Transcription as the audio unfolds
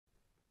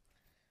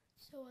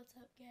So what's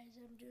up, guys?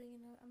 I'm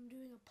doing a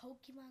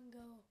Pokemon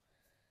Go.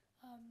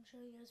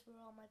 Showing you guys where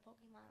all my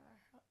Pokemon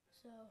are.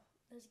 So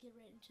let's get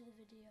right into the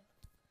video.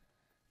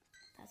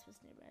 That's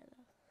what's nearby,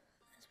 though.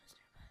 That's what's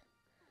nearby.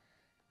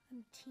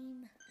 I'm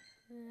Team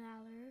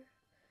Valor.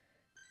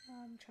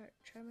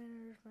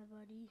 Charmander is my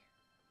buddy.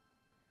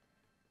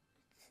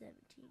 It's 17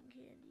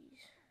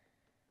 candies.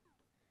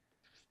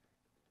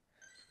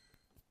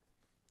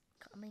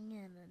 Coming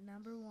in at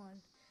number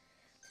 1.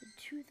 The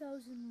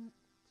 2,105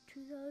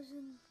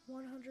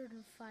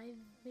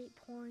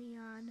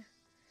 Vaporeon,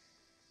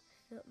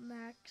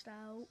 maxed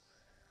out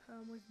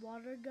with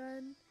Water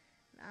Gun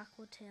and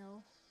Aqua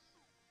Tail.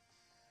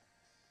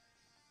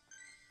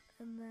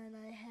 And then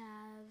I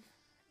have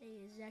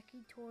a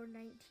Exeggutor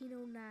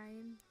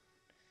 1909.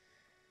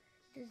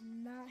 Does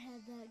not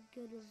have that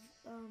good of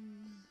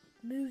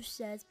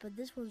movesets, but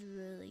this one's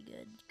really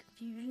good.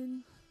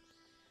 Confusion.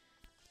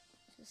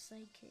 It's a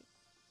psychic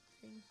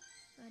thing.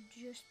 I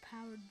just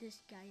powered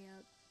this guy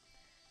up.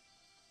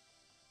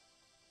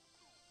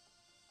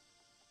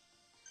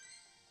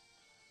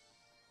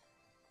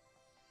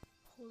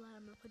 Hold on,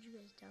 I'm gonna put you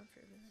guys down for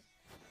a minute.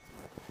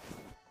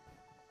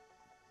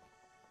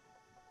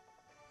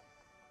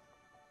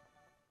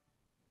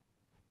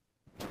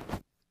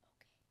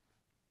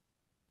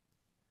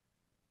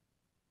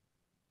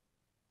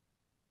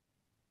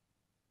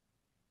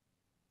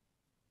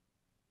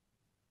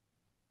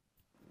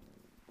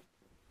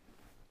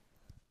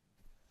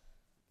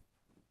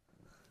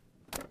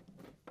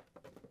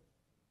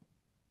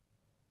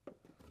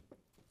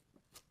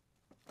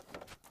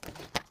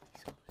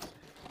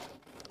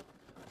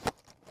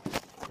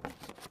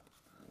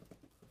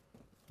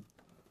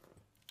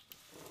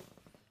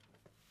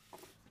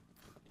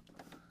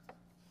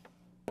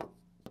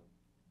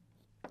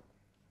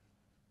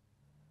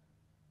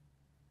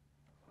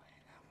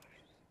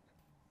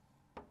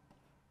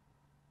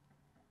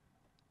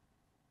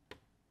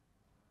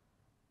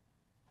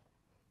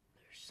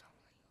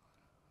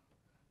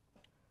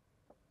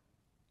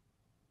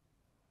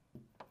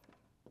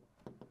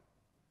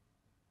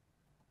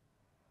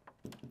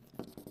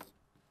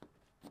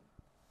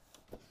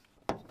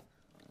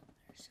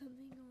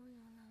 Something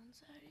going on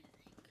outside, I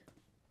think.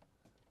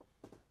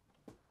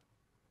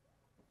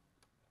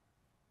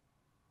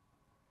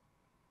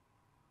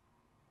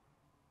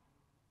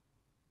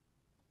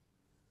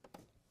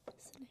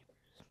 It's the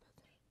neighbors,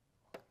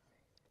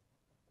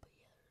 but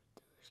yeah,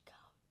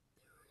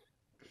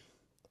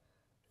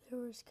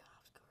 there was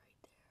cops right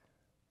there.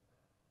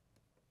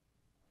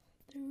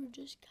 There were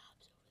just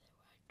cops over there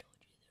where I told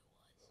you there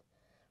was.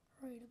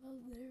 Right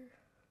about there.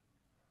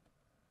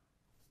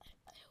 I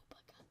hope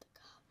I got the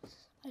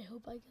cops. I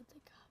hope I got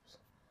the cops.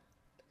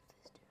 Look at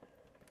this dude.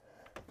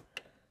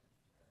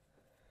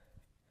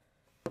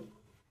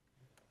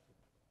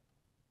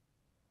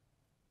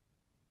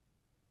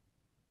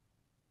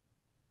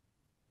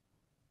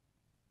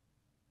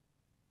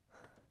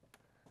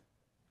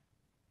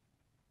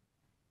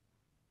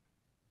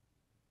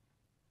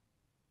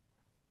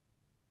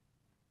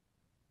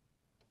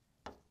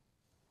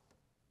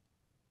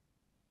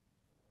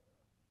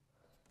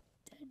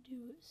 That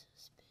dude was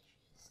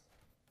suspicious.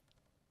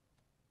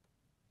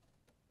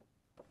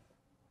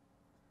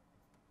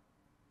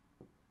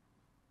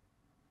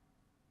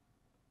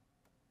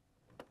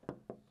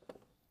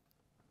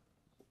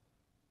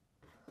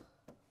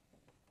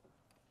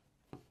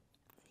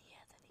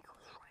 Yeah, then he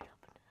goes right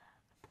up into that.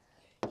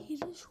 He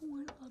just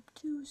went up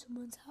to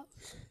someone's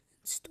house and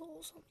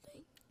stole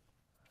something.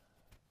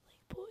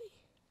 Like, boy.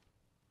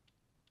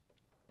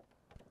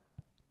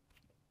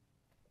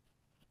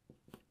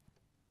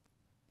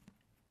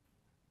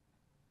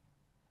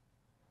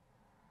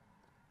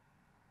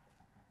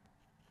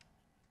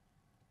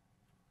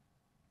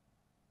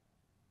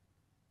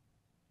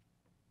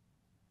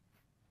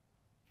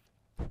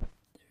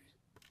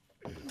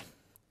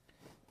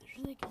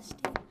 There's like a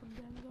stadium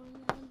gun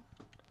going on.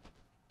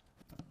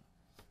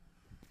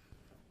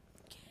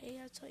 Okay,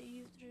 I'll tell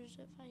you if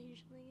I hear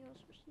something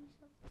else or see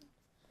something.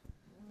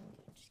 Okay,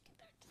 just get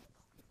back to the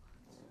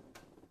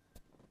Pokemon.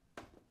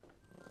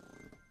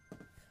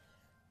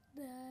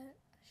 That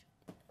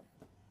I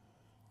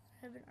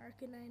have an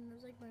Arcanine. It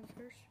was like my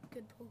first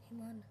good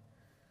Pokemon.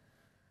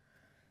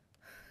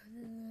 And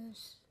then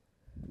this.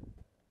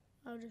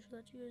 I'll just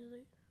let you guys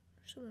like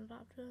something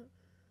popped up.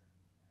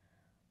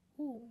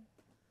 Ooh,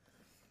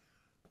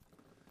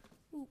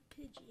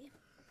 Pidgey.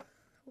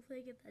 Hopefully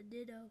I get that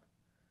Ditto.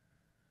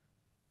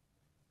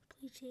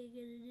 Please say I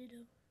get a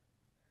Ditto.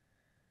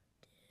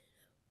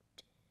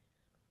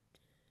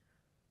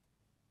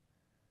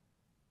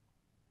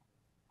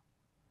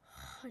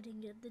 I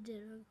didn't get the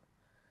Ditto.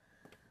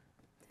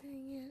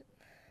 Dang it.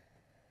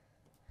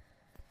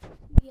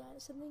 Yeah,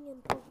 something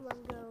in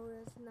Pokemon Go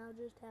that's now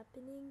just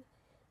happening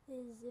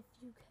is if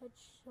you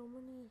catch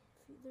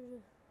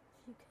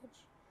if you catch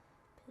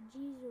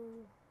Pidgeys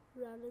or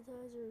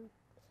Rattatas or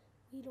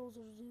Weedles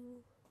or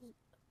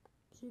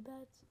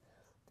Zubats,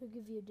 they'll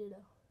give you a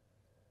Ditto.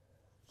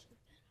 Check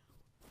that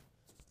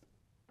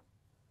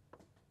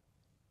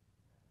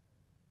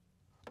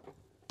out.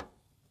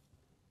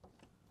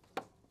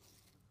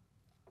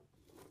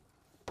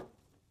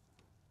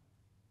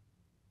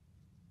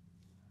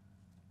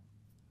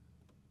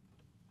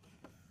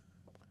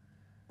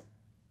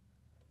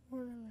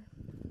 whatever.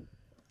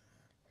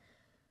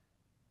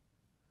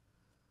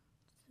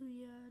 So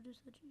yeah, I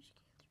just let you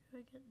scan through.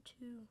 I got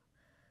 2.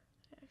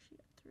 I actually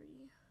got 3.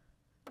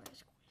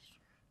 Nice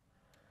oyster.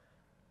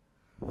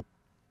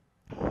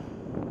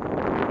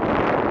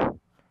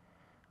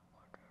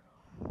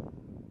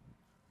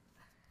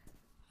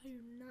 I do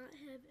not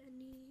have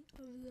any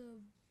of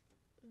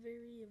the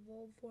very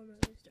evolved form of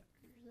the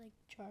starters like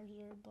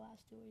Charizard,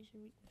 Blastoise, or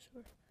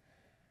Venusaur.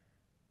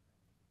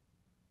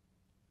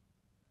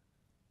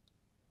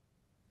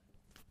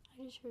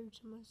 I just heard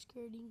someone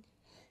skirting.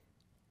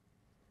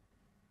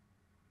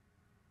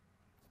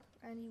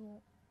 I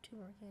need 2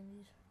 more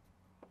candies.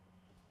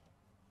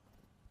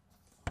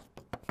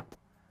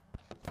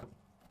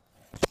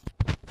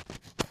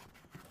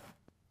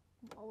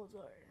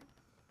 Bulbasaur.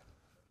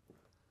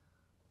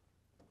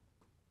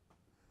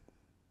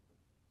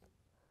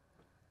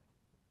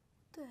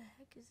 What the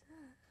heck is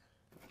that?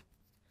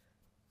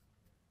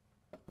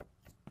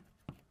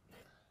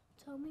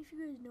 Tell me if you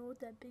guys know what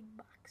that big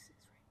box is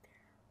right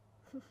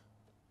there.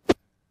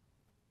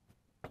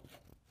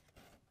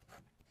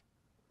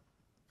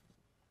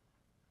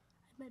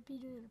 I might be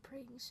doing a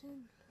prank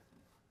soon.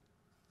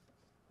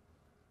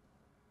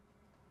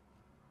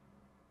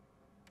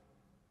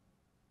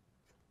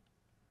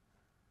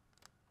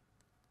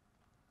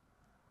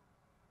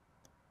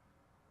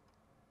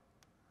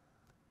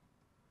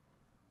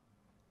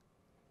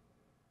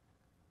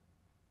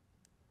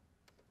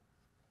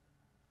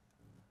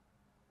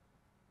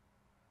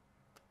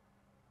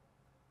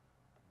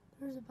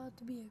 There's about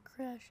to be a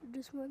crash. It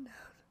just went down.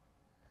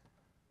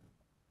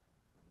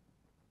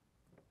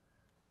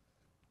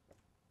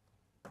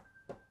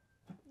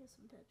 Get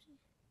some Pepsi.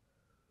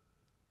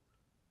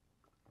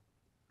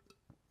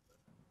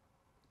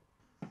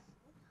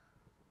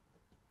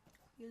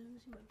 You guys want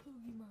to see my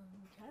Pokemon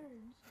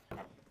cards?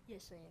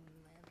 Yes, I am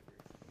Lander.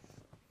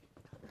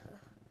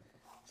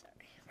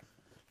 Sorry.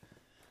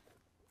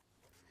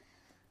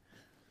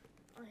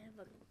 I have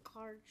a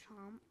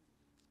Garchomp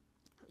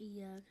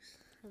EX,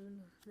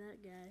 having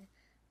that guy,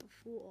 a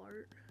full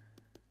art.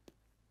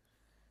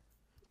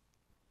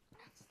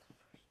 That's the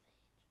first page.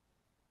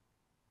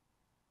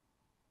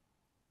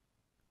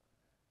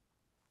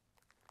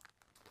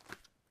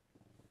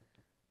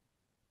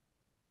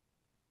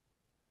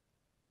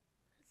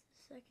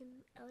 That's the second.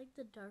 I like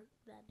the dark,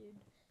 that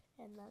dude,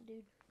 and that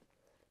dude.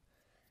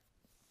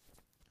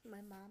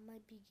 My mom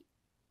might be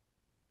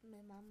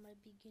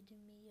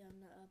getting me a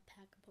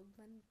pack of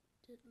Pokemon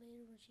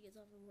later when she gets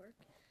off of work,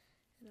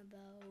 in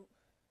about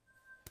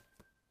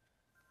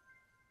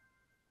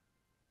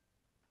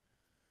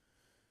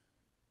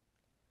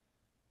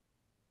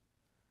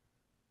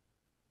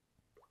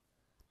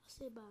I'll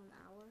say about an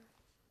hour.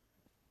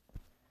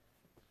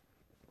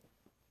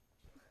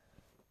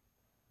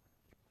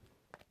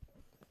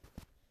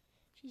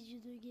 She's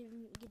either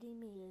getting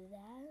me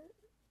that,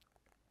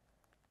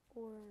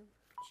 or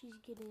she's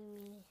getting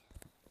me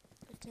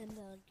a $10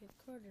 gift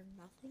card or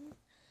nothing.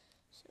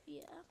 So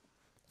yeah,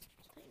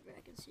 let's play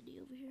Dragon City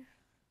over here.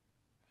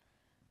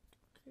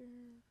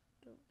 Don't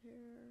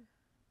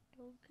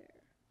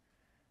care.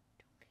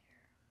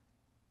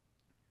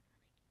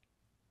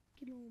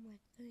 Get all my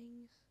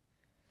things.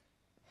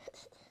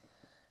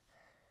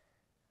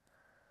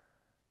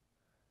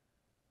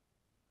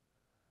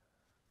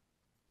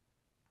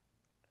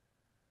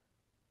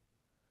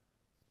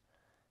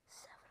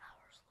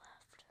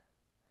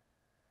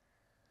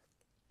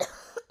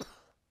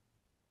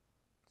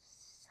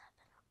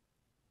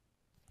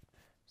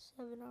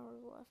 Seven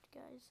hours left,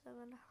 guys. 7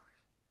 hours.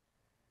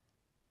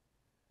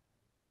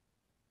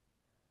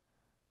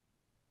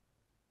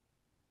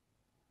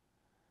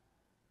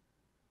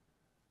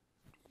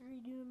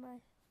 Redoing my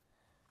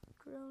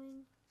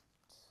growing.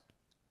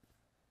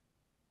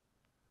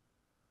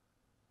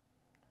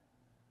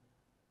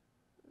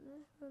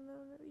 This one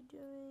I'm gonna be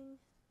doing.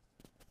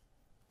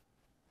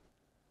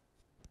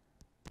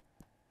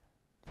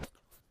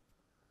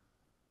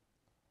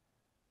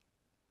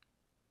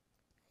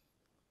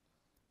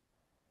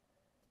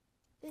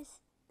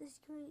 This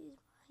current is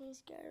my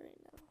highest guy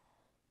right now.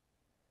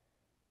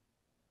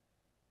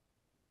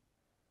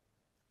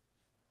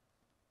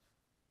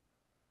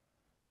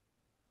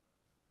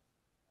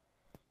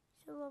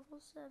 He's a level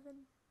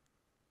 7.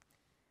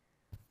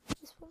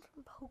 Just went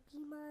from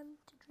Pokemon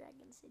to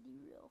Dragon City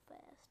real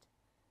fast.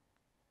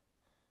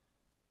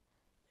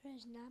 There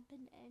has not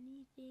been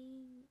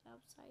anything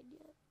outside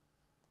yet.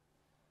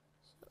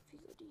 So if you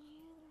go to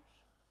here,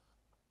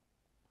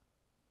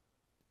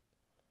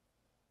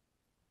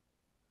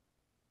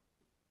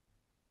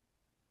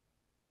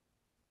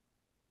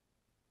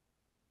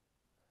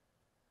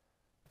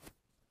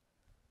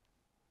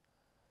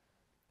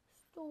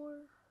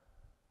 store,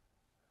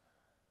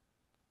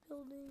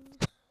 buildings.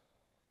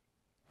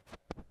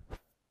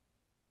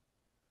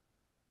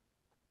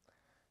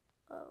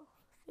 Oh,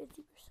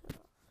 50%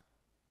 off.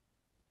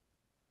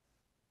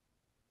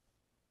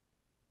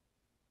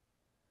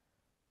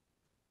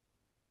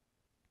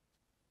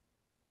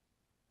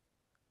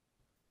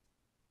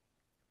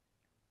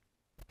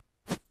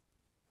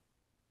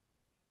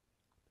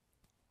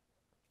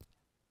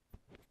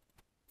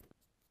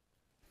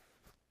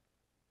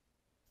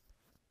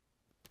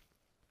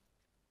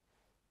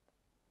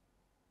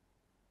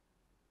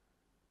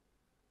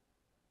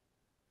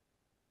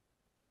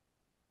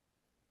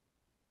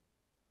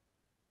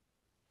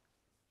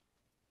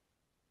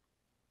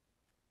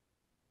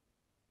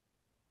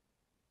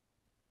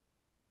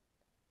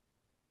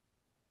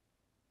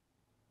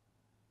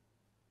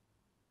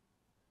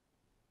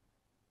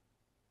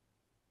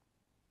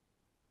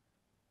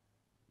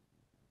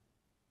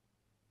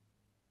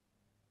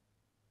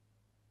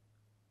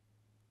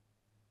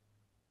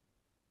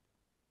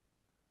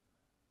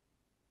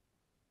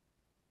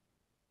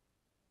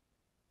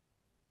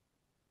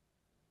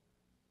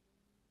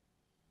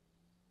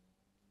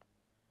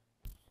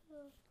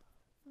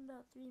 in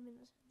about 3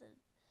 minutes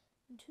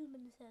in 2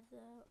 minutes I have to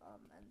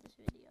end this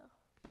video.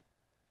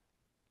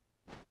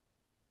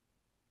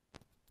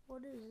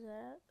 What is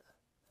that?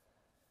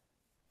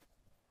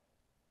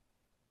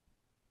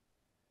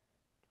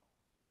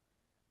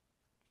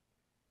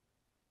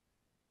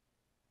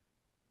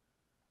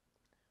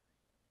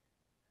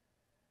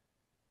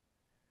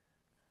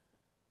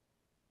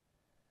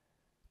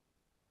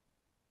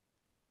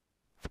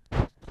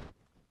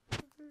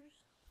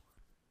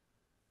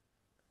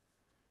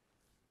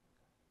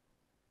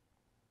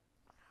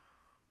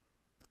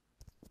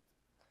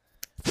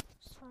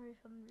 Sorry if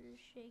I'm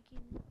just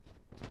shaking.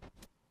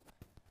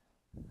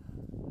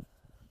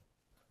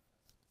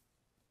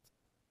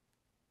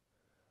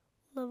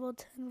 Level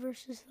 10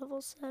 versus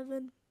level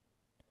 7.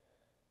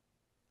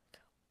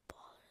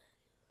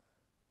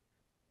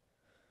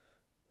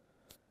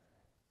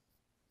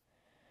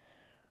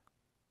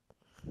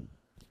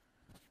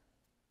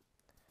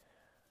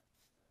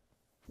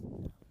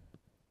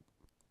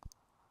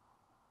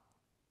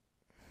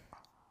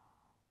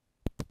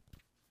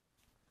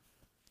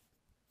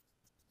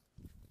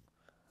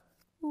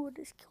 Ooh, I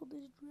just killed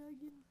this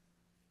dragon.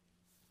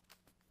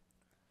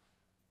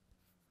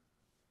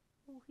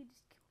 Oh, he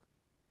just killed.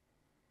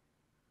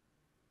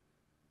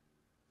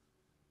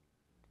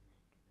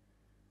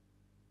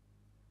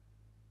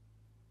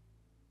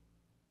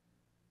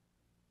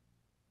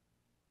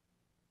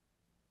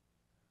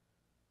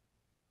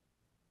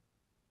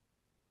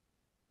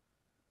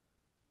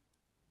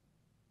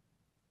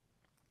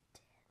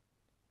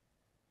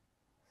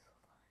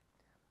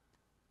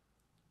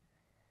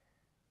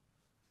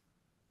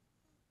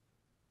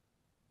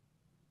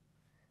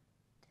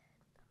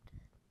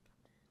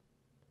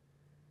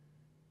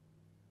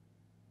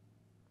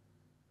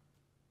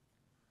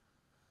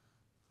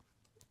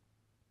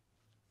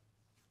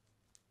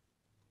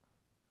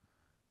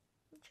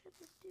 Check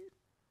this dude.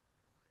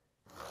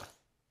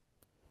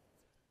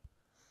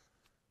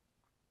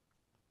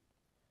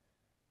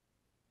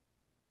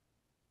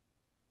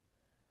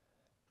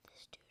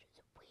 This dude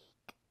is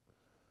weak.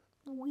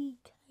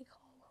 Weak, I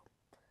call him.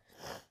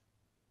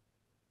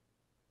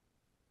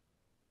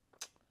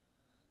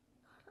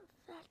 Not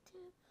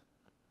effective.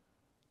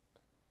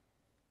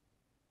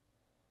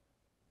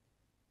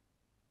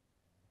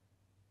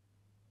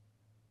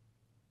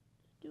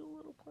 Do a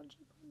little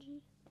punchy.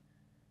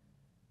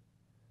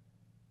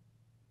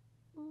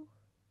 Ooh.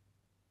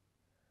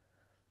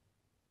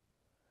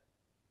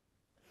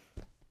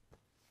 I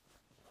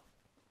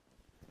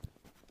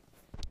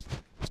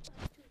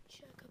have to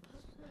check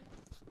about that.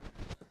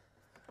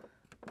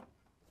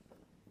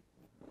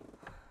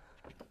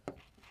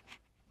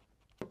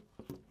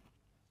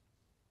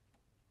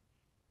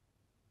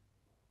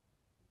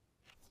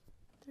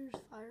 There's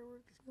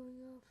fireworks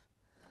going off.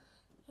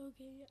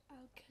 Okay,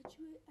 I'll catch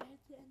you. I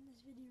have to end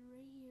this video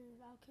right here.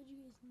 I'll catch you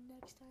guys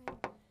next time.